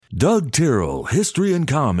Doug Tyrrell, History and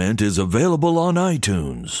Comment is available on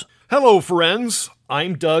iTunes. Hello, friends.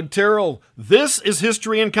 I'm Doug Tyrrell. This is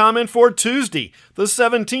History and Comment for Tuesday, the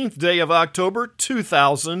 17th day of October,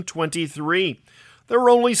 2023. There are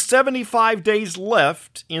only 75 days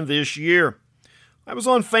left in this year. I was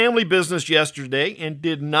on family business yesterday and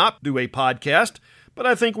did not do a podcast, but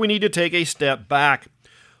I think we need to take a step back.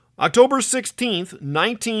 October 16th,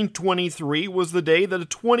 1923 was the day that a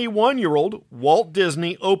 21-year-old Walt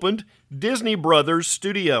Disney opened Disney Brothers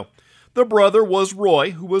Studio. The brother was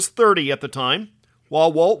Roy, who was 30 at the time.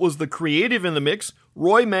 While Walt was the creative in the mix,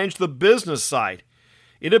 Roy managed the business side.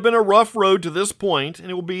 It had been a rough road to this point,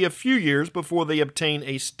 and it will be a few years before they obtain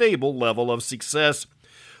a stable level of success.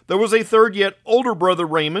 There was a third yet older brother,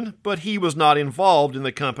 Raymond, but he was not involved in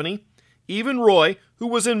the company. Even Roy, who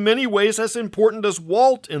was in many ways as important as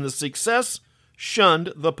Walt in the success,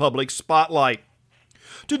 shunned the public spotlight.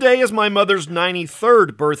 Today is my mother's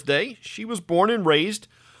 93rd birthday. She was born and raised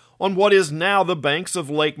on what is now the banks of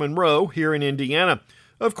Lake Monroe here in Indiana.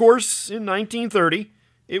 Of course, in 1930,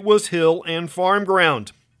 it was hill and farm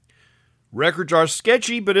ground. Records are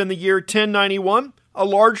sketchy, but in the year 1091, a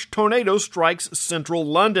large tornado strikes central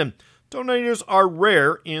London. Tornadoes are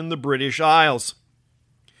rare in the British Isles.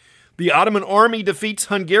 The Ottoman army defeats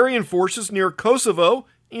Hungarian forces near Kosovo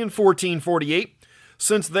in 1448.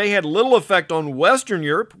 Since they had little effect on Western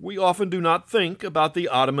Europe, we often do not think about the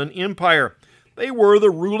Ottoman Empire. They were the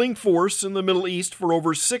ruling force in the Middle East for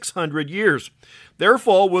over 600 years. Their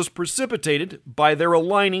fall was precipitated by their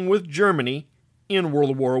aligning with Germany in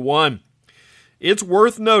World War I. It's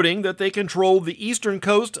worth noting that they controlled the eastern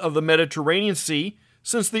coast of the Mediterranean Sea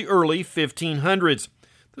since the early 1500s.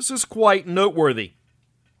 This is quite noteworthy.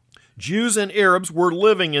 Jews and Arabs were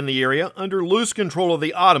living in the area under loose control of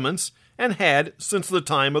the Ottomans and had since the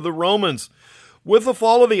time of the Romans. With the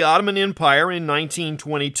fall of the Ottoman Empire in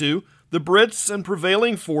 1922, the Brits and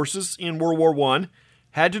prevailing forces in World War I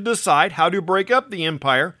had to decide how to break up the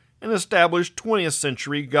empire and establish 20th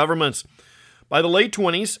century governments. By the late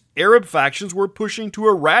 20s, Arab factions were pushing to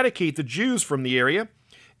eradicate the Jews from the area.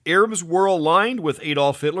 Arabs were aligned with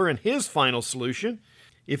Adolf Hitler and his final solution.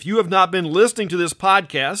 If you have not been listening to this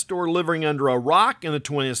podcast or living under a rock in the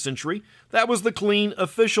 20th century, that was the clean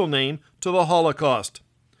official name to the Holocaust.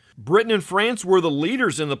 Britain and France were the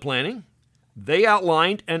leaders in the planning. They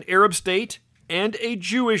outlined an Arab state and a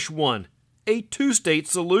Jewish one, a two-state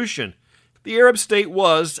solution. The Arab state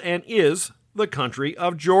was and is the country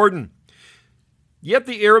of Jordan. Yet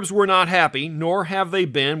the Arabs were not happy, nor have they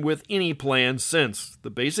been with any plan since.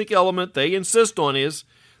 The basic element they insist on is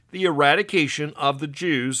the eradication of the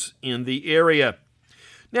Jews in the area.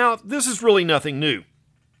 Now, this is really nothing new.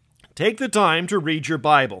 Take the time to read your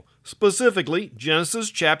Bible, specifically Genesis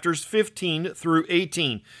chapters 15 through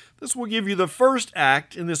 18. This will give you the first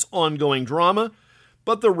act in this ongoing drama,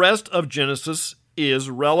 but the rest of Genesis is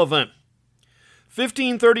relevant.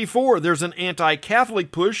 1534, there's an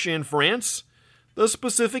anti-Catholic push in France. The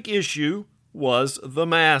specific issue was the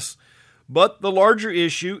Mass. But the larger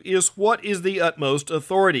issue is what is the utmost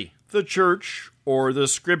authority, the Church or the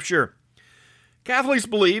Scripture. Catholics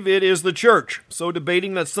believe it is the Church, so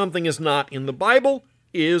debating that something is not in the Bible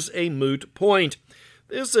is a moot point.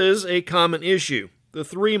 This is a common issue. The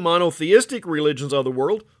three monotheistic religions of the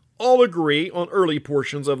world all agree on early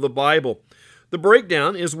portions of the Bible. The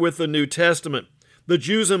breakdown is with the New Testament. The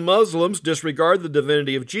Jews and Muslims disregard the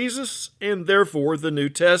divinity of Jesus and therefore the New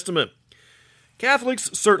Testament. Catholics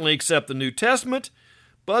certainly accept the New Testament,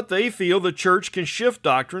 but they feel the Church can shift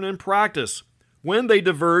doctrine and practice. When they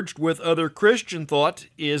diverged with other Christian thought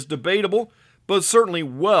is debatable, but certainly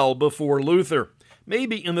well before Luther,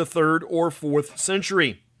 maybe in the 3rd or 4th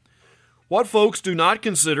century. What folks do not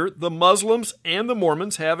consider, the Muslims and the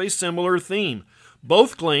Mormons have a similar theme.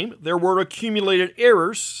 Both claim there were accumulated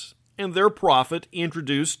errors, and their prophet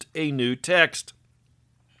introduced a new text.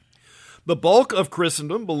 The bulk of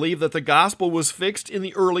Christendom believe that the gospel was fixed in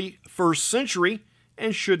the early 1st century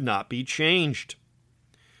and should not be changed.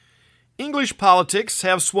 English politics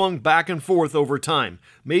have swung back and forth over time,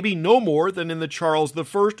 maybe no more than in the Charles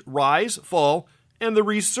I rise, fall, and the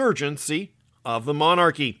resurgency of the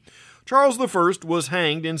monarchy. Charles I was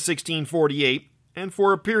hanged in 1648, and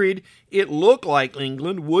for a period it looked like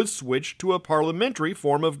England would switch to a parliamentary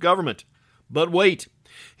form of government. But wait,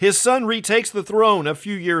 his son retakes the throne a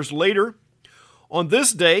few years later. On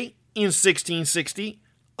this day, in 1660,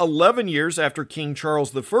 11 years after King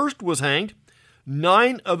Charles I was hanged,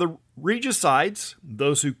 9 of the regicides,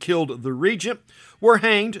 those who killed the regent, were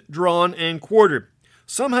hanged, drawn, and quartered.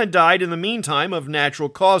 Some had died in the meantime of natural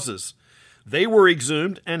causes. They were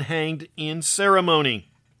exhumed and hanged in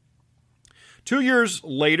ceremony. 2 years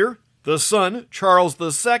later, the son, Charles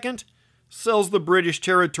II, sells the British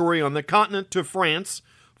territory on the continent to France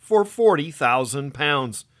for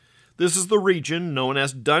 £40,000. This is the region known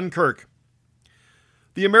as Dunkirk.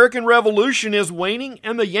 The American Revolution is waning,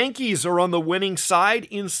 and the Yankees are on the winning side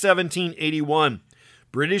in 1781.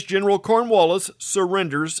 British General Cornwallis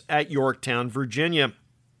surrenders at Yorktown, Virginia.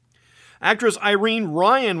 Actress Irene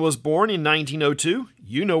Ryan was born in 1902.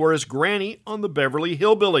 You know her as Granny on the Beverly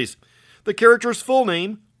Hillbillies. The character's full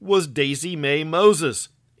name was Daisy Mae Moses.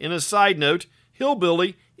 In a side note,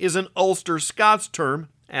 hillbilly is an Ulster Scots term,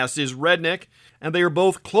 as is redneck, and they are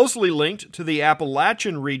both closely linked to the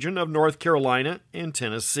Appalachian region of North Carolina and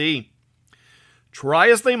Tennessee. Try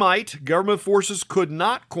as they might, government forces could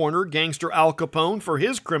not corner gangster Al Capone for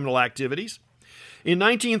his criminal activities. In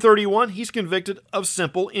 1931, he's convicted of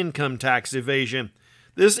simple income tax evasion.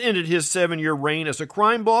 This ended his 7-year reign as a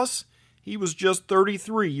crime boss. He was just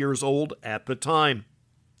 33 years old at the time.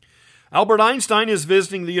 Albert Einstein is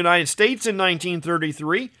visiting the United States in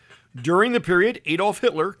 1933. During the period, Adolf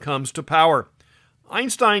Hitler comes to power.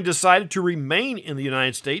 Einstein decided to remain in the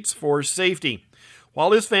United States for safety.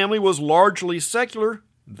 While his family was largely secular,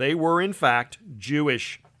 they were in fact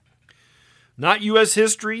Jewish. Not U.S.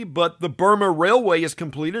 history, but the Burma Railway is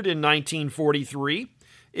completed in 1943.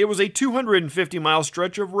 It was a 250-mile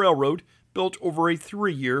stretch of railroad built over a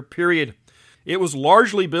 3-year period. It was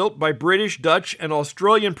largely built by British, Dutch, and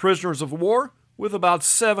Australian prisoners of war, with about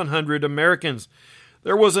 700 Americans.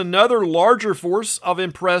 There was another larger force of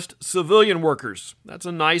impressed civilian workers. That's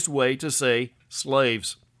a nice way to say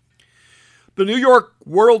slaves. The New York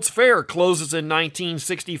World's Fair closes in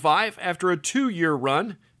 1965 after a 2-year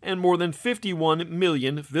run and more than 51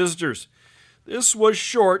 million visitors. This was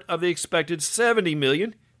short of the expected 70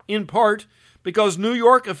 million, in part because New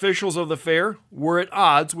York officials of the fair were at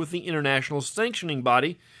odds with the international sanctioning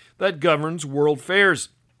body that governs world fairs.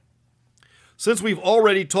 Since we've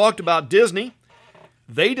already talked about Disney,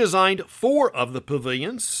 they designed 4 of the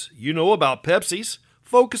pavilions, you know about Pepsi's,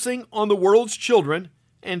 focusing on the world's children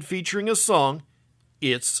and featuring a song,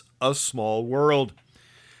 It's a Small World.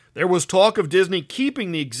 There was talk of Disney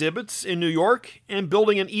keeping the exhibits in New York and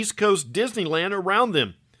building an East Coast Disneyland around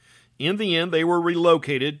them. In the end, they were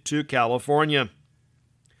relocated to California.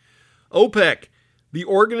 OPEC, the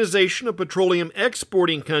Organization of Petroleum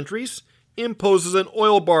Exporting Countries, imposes an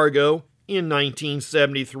oil embargo in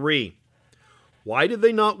 1973. Why did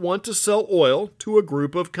they not want to sell oil to a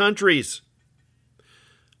group of countries?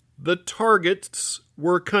 The targets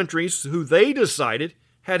were countries who they decided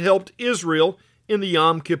had helped Israel in the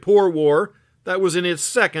Yom Kippur War that was in its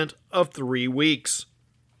second of 3 weeks.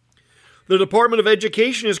 The Department of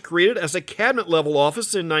Education is created as a cabinet-level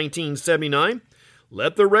office in 1979.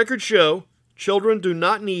 Let the record show, children do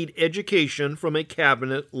not need education from a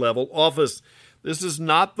cabinet-level office. This is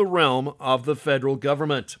not the realm of the federal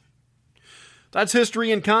government. That's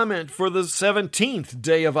History and Comment for the 17th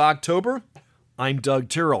day of October. I'm Doug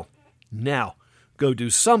Tyrrell. Now, go do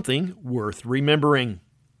something worth remembering.